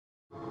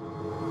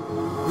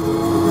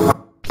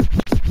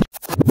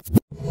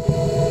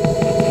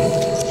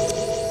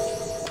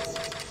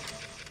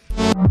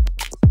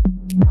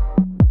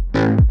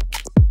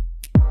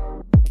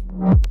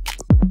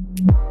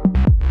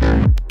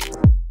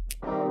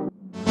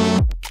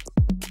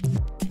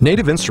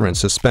Native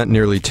Instruments has spent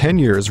nearly 10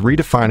 years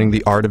redefining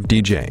the art of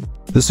DJing.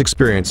 This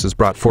experience has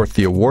brought forth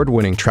the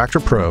award-winning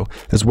Traktor Pro,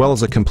 as well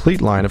as a complete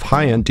line of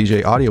high-end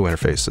DJ audio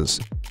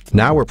interfaces.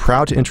 Now we're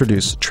proud to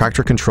introduce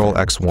Traktor Kontrol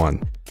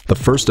X1, the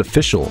first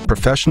official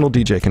professional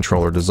DJ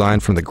controller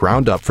designed from the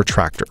ground up for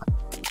Traktor.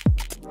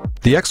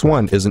 The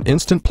X1 is an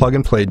instant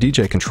plug-and-play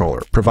DJ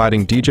controller,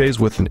 providing DJs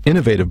with an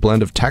innovative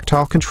blend of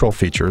tactile control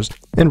features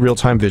and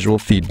real-time visual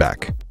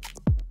feedback.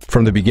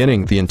 From the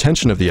beginning, the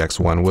intention of the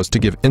X1 was to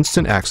give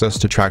instant access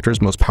to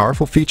Traktor's most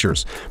powerful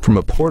features from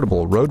a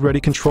portable, road-ready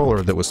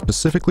controller that was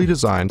specifically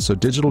designed so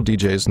digital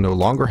DJs no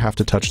longer have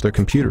to touch their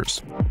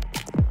computers.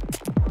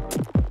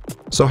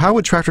 So how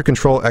would Traktor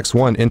Kontrol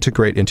X1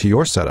 integrate into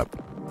your setup?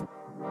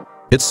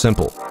 It's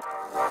simple.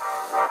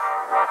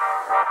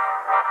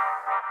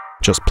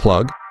 Just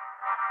plug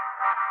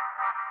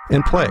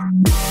and play.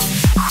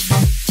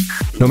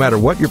 No matter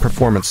what your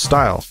performance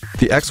style,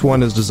 the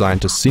X1 is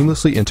designed to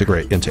seamlessly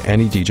integrate into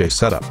any DJ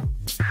setup.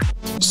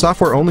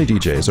 Software-only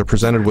DJs are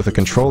presented with a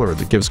controller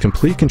that gives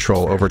complete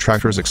control over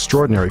Traktor's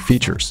extraordinary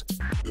features.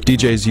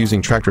 DJs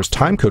using Traktor's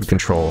timecode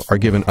control are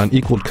given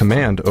unequaled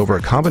command over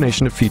a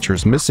combination of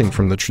features missing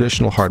from the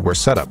traditional hardware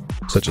setup,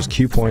 such as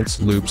cue points,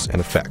 loops, and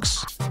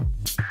effects.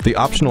 The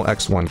optional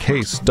X1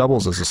 case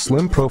doubles as a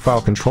slim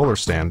profile controller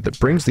stand that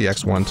brings the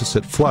X1 to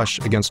sit flush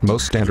against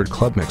most standard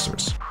club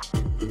mixers.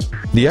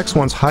 The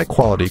X1's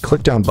high-quality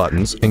click-down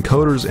buttons,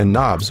 encoders, and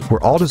knobs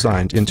were all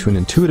designed into an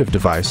intuitive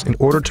device in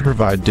order to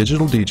provide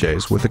digital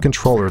DJs with a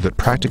controller that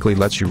practically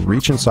lets you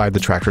reach inside the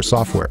Traktor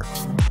software.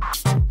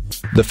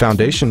 The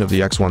foundation of the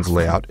X1's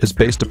layout is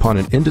based upon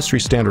an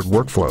industry-standard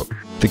workflow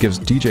that gives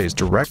DJs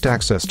direct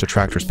access to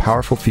Traktor's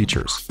powerful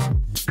features.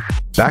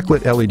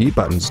 Backlit LED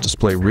buttons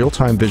display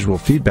real-time visual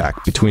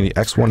feedback between the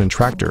X1 and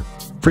Traktor,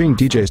 freeing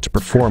DJs to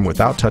perform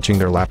without touching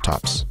their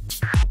laptops.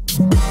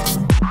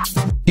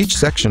 Each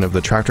section of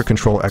the Traktor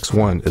Kontrol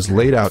X1 is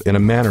laid out in a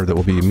manner that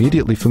will be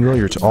immediately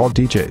familiar to all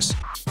DJs.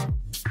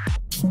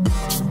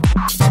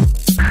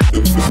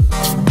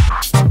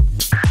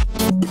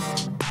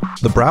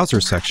 The browser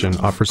section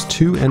offers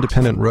two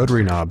independent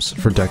rotary knobs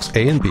for decks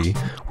A and B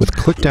with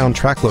click-down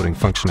track loading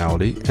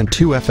functionality and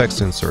two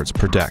FX inserts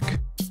per deck.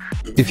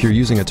 If you're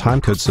using a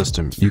timecode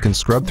system, you can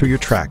scrub through your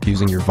track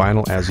using your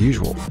vinyl as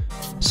usual.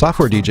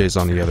 Software DJs,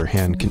 on the other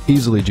hand, can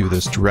easily do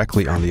this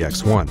directly on the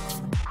X1.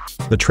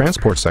 The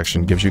transport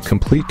section gives you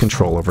complete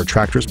control over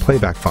Traktor's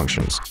playback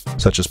functions,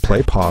 such as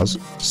play pause,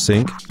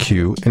 sync,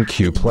 cue, and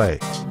cue play.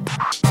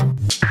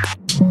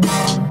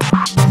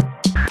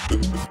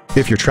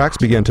 If your tracks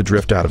begin to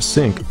drift out of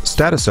sync,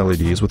 status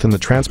LEDs within the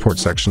transport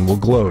section will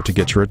glow to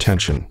get your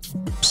attention.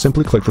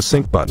 Simply click the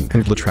sync button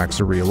and the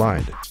tracks are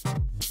realigned.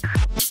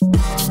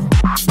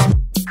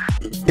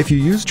 If you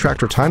use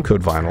Traktor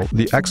timecode vinyl,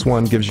 the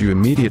X1 gives you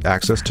immediate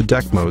access to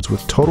deck modes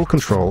with total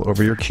control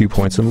over your cue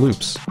points and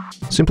loops.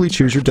 Simply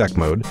choose your deck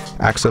mode,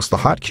 access the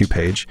hot cue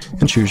page,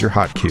 and choose your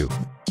hot cue.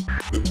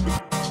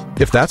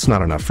 If that's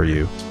not enough for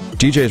you,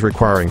 DJs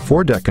requiring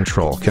 4-deck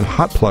control can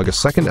hot plug a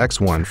second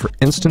X1 for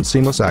instant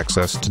seamless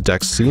access to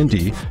decks C and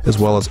D, as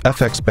well as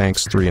FX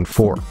banks 3 and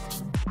 4.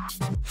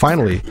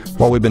 Finally,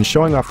 while we've been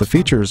showing off the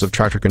features of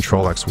Traktor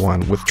Kontrol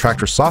X1 with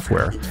Traktor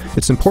software,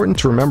 it's important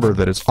to remember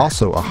that it's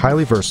also a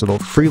highly versatile,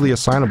 freely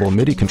assignable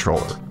MIDI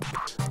controller.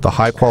 The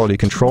high-quality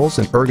controls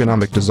and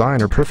ergonomic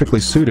design are perfectly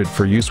suited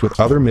for use with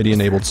other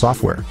MIDI-enabled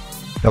software,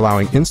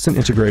 allowing instant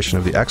integration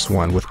of the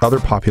X1 with other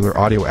popular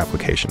audio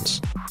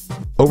applications.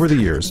 Over the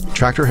years,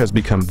 Traktor has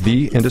become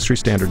the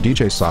industry-standard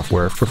DJ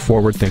software for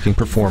forward-thinking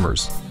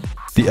performers.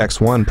 The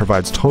X1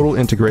 provides total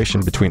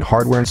integration between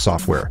hardware and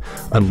software,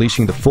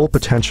 unleashing the full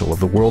potential of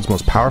the world's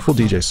most powerful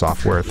DJ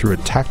software through a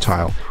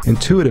tactile,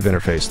 intuitive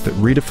interface that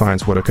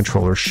redefines what a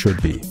controller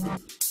should be.